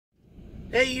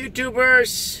Hey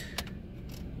YouTubers!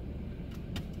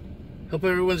 Hope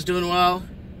everyone's doing well.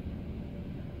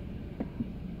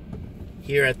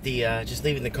 Here at the, just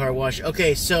leaving the car wash.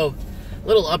 Okay, so,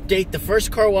 little update. The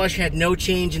first car wash had no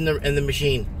change in the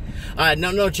machine.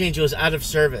 No change, it was out of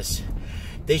service.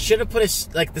 They should have put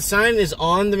like the sign is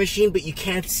on the machine, but you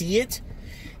can't see it.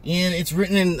 And it's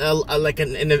written in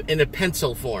in a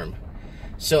pencil form.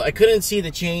 So I couldn't see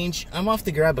the change. I'm off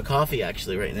to grab a coffee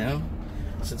actually right now,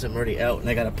 since I'm already out and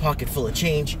I got a pocket full of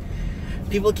change.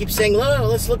 People keep saying, "Oh,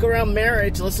 let's look around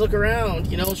Merritt. Let's look around.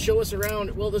 You know, show us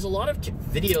around." Well, there's a lot of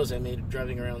videos I made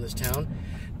driving around this town,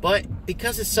 but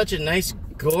because it's such a nice,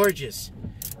 gorgeous,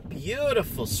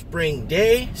 beautiful spring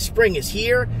day, spring is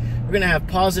here. We're gonna have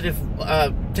positive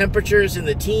temperatures in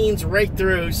the teens right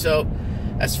through. So,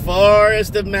 as far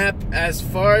as the map, as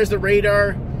far as the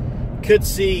radar could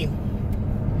see,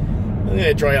 I'm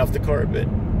gonna dry off the car a bit,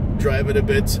 drive it a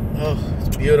bit. Oh,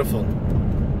 it's beautiful.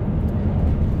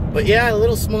 But yeah, a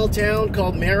little small town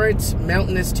called Merritt,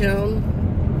 mountainous town,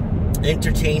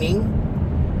 entertaining,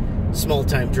 small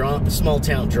town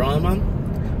drama.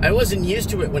 I wasn't used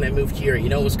to it when I moved here. You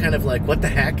know, it was kind of like, what the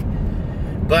heck?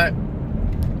 But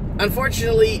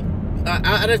unfortunately,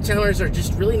 out-of-towners are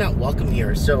just really not welcome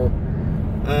here. So,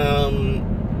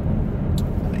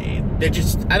 they're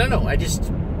just, I don't know.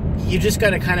 You just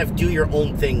gotta kind of do your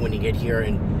own thing when you get here.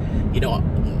 And, you know,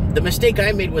 the mistake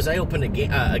I made was I opened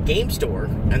a game store,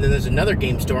 and then there's another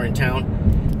game store in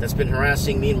town that's been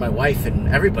harassing me and my wife and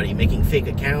everybody, making fake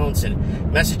accounts and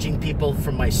messaging people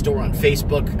from my store on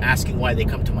Facebook, asking why they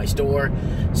come to my store,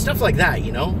 stuff like that,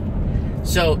 you know?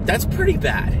 So that's pretty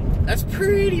bad. That's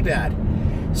pretty bad.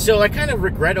 So I kind of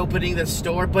regret opening this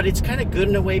store, but it's kind of good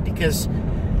in a way because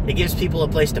it gives people a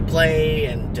place to play,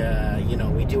 and, you know,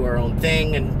 we do our own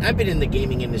thing. And I've been in the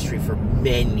gaming industry for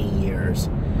many years.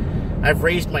 I've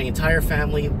raised my entire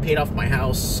family, paid off my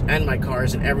house and my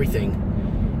cars and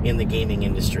everything in the gaming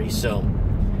industry. So,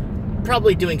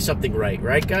 probably doing something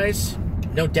right, guys?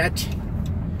 No debt,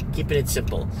 keeping it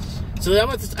simple. So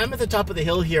I'm at the top of the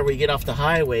hill here where you get off the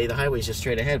highway. The highway's just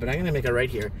straight ahead, but I'm going to make a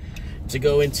right here to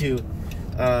go into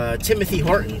Timothy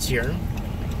Hortons here.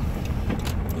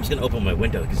 I'm just going to open my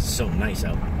window because it's so nice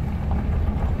out.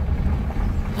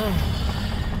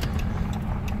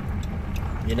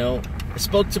 You know, I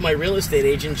spoke to my real estate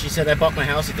agent. She said I bought my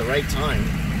house at the right time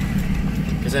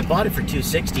because I bought it for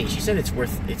 $260. She said it's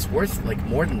worth like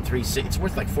more than $360. It's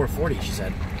worth like $440. She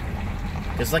said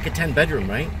it's like a 10-bedroom,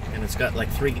 right? And it's got like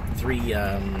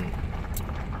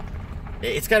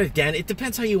it's got a den. It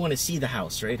depends how you want to see the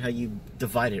house, right? How you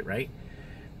divide it, right?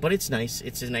 But it's nice.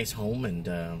 It's a nice home, and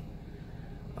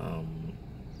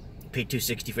paid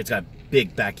 $260 for it. It's got a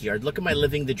big backyard. Look at my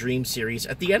Living the Dream series.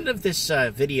 At the end of this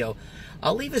video,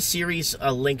 I'll leave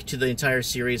a link to the entire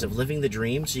series of Living the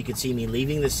Dream, so you can see me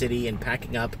leaving the city and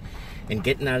packing up and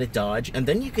getting out of Dodge. And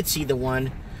then you could see the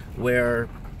one where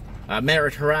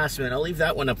Merritt harassment. I'll leave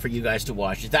that one up for you guys to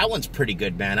watch. That one's pretty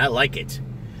good, man. I like it.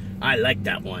 I like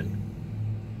that one.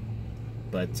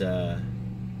 But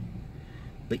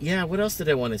yeah, what else did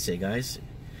I want to say, guys?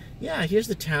 Yeah, here's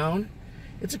the town.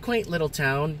 It's a quaint little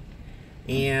town.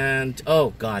 And,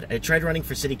 oh, God, I tried running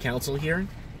for city council here.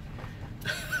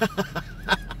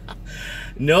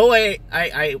 No,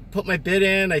 I put my bid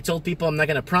in. I told people I'm not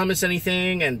going to promise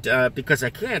anything, and because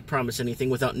I can't promise anything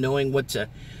without knowing what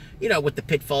the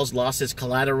pitfalls, losses,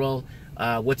 collateral,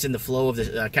 what's in the flow of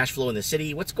the cash flow in the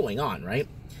city, what's going on, right?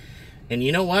 And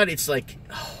you know what? It's like,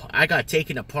 I got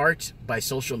taken apart by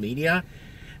social media,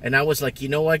 and I was like, you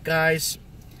know what, guys?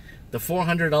 The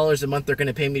 $400 a month they're going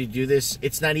to pay me to do this,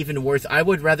 it's not even worth. I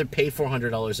would rather pay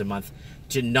 $400 a month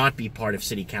to not be part of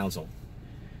city council.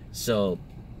 So,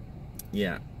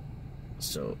 yeah.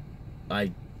 So,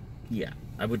 I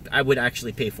would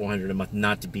actually pay $400 a month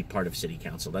not to be part of city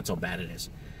council. That's how bad it is.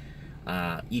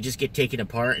 You just get taken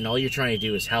apart, and all you're trying to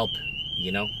do is help.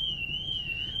 You know.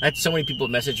 I had so many people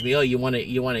message me, "Oh, you want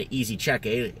an easy check,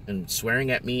 eh?" And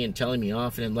swearing at me and telling me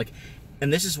off, and I'm like,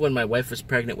 and this is when my wife was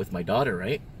pregnant with my daughter,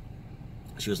 right?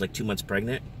 She was like 2 months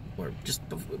pregnant, or just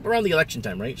around the election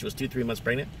time, right? She was 2-3 months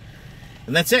pregnant.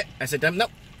 And that's it. I said,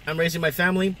 nope, I'm raising my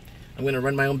family. I'm going to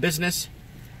run my own business.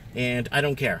 And I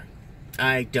don't care.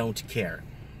 I don't care.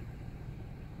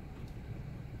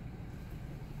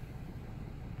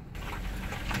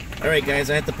 Alright,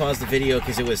 guys, I had to pause the video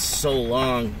because it was so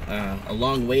long. A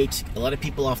long wait. A lot of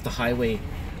people off the highway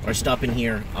are stopping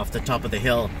here off the top of the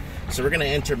hill. So we're going to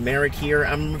enter Merritt here.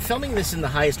 I'm filming this in the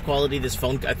highest quality. This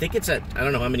phone, I think it's at, I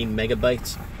don't know how many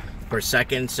megabytes per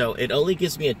second. So it only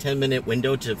gives me a 10-minute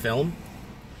window to film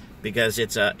because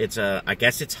I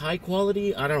guess it's high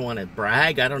quality. I don't want to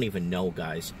brag. I don't even know,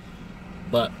 guys.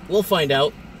 But we'll find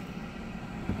out.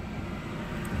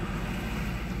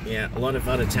 Yeah, a lot of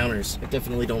out-of-towners. I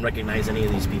definitely don't recognize any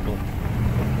of these people.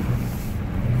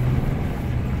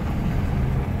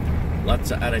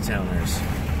 Lots of out-of-towners.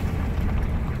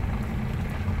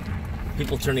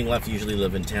 People turning left usually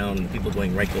live in town. People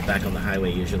going right go back on the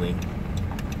highway usually.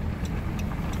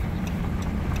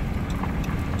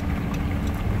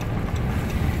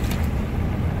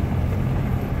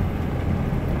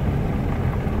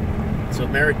 So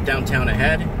Merritt downtown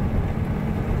ahead.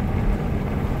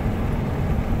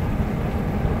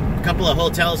 A couple of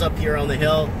hotels up here on the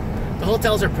hill. The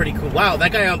hotels are pretty cool. Wow,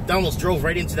 that guy almost drove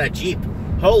right into that Jeep.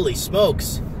 Holy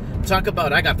smokes. Talk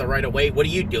about I got the right of way. What are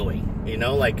you doing? You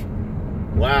know, like,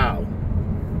 wow.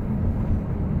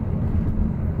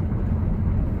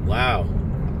 Wow.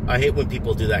 I hate when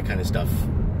people do that kind of stuff.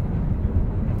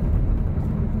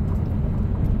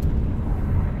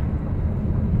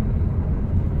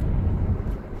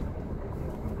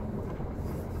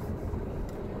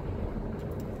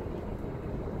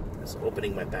 Just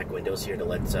opening my back windows here to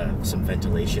let some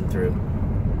ventilation through.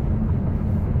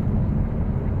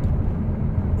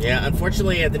 Yeah,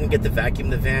 unfortunately, I didn't get to vacuum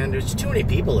the van. There's too many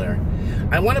people there.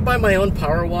 I want to buy my own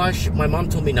power wash. My mom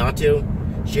told me not to.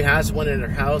 She has one in her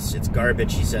house. It's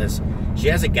garbage, she says. She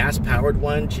has a gas-powered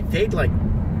one. She paid like, I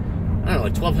don't know,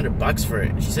 like $1,200 for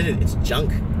it. She said it's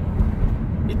junk.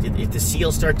 If the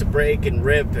seals start to break and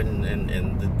rip and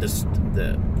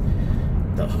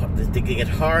they get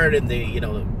hard and they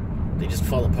just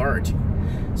fall apart.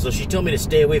 So she told me to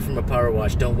stay away from a power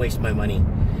wash. Don't waste my money.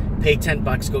 Pay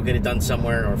 $10, go get it done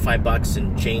somewhere, or $5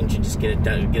 and change, and just get it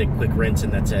done, get a quick rinse,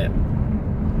 and that's it.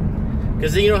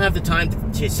 Because then you don't have the time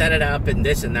to set it up and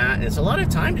this and that, and it's a lot of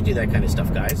time to do that kind of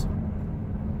stuff, guys.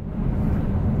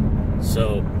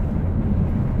 So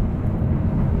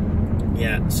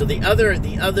yeah. So the other,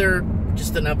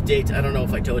 just an update. I don't know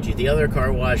if I told you, the other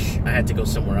car wash, I had to go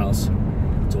somewhere else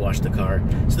to wash the car.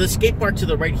 So the skate park to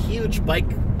the right, huge bike,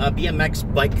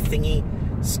 BMX bike thingy.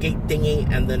 Skate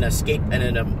thingy, and then a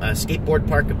skateboard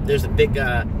park. There's a big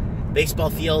baseball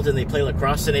field, and they play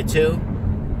lacrosse in it too.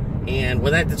 And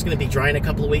well, that's going to be dry in a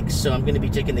couple of weeks, so I'm going to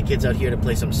be taking the kids out here to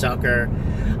play some soccer.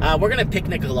 We're going to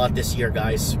picnic a lot this year,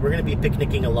 guys. We're going to be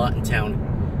picnicking a lot in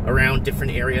town, around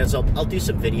different areas. I'll do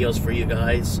some videos for you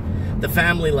guys. The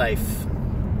family life.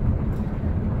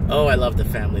 Oh, I love the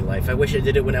family life. I wish I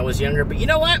did it when I was younger, but you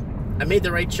know what? I made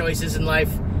the right choices in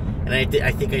life, and I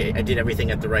think I did everything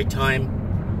at the right time.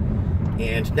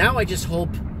 And now I just hope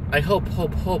I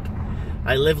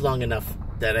live long enough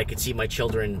that I could see my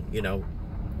children,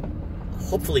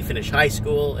 hopefully finish high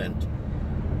school and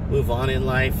move on in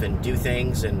life and do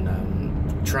things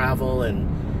and travel.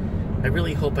 And I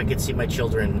really hope I could see my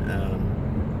children,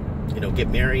 get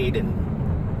married and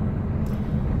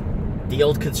the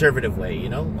old conservative way,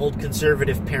 old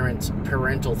conservative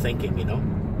parental thinking,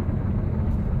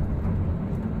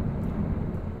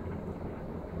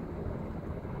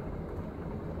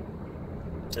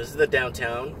 This is the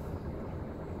downtown.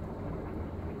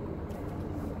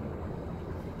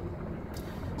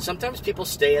 Sometimes people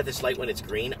stay at this light when it's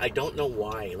green. I don't know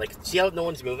why. Like, see how no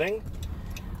one's moving?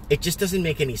 It just doesn't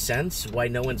make any sense why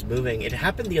no one's moving. It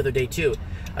happened the other day, too.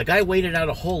 A guy waited out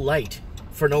a whole light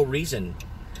for no reason.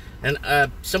 And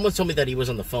someone told me that he was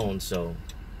on the phone, so...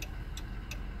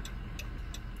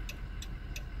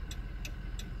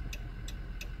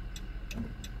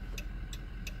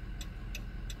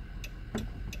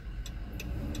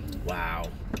 Wow.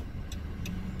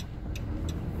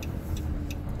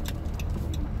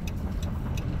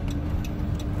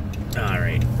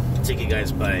 Alright. I'll take you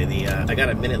guys by the... I got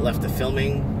a minute left of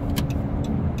filming.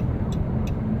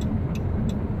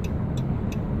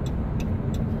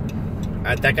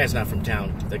 That guy's not from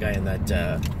town. The guy in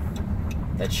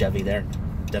that Chevy there.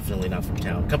 Definitely not from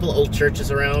town. A couple of old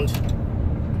churches around.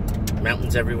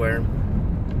 Mountains everywhere.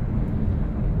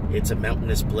 It's a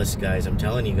mountainous bliss, guys. I'm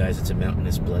telling you guys, it's a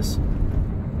mountainous bliss.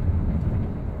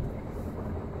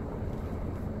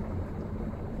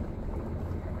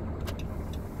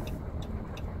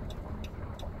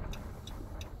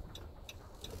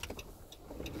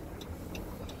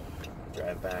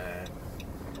 Drive back.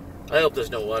 I hope there's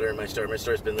no water in my store. My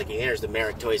store's been leaking. Here's the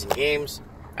Merritt Toys and Games.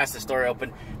 That's the store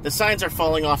open. The signs are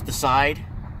falling off the side,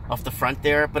 off the front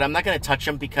there, but I'm not going to touch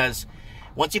them because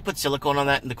once you put silicone on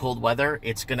that in the cold weather,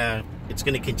 it's gonna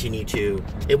continue to,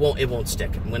 it won't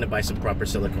stick. I'm gonna buy some proper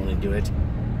silicone and do it.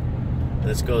 And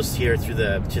this goes here through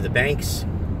to the banks.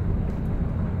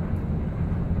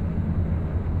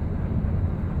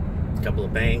 A couple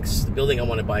of banks. The building I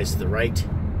want to buy is to the right.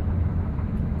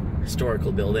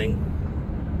 Historical building.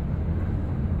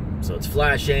 So it's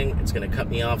flashing. It's going to cut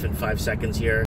me off in 5 seconds here.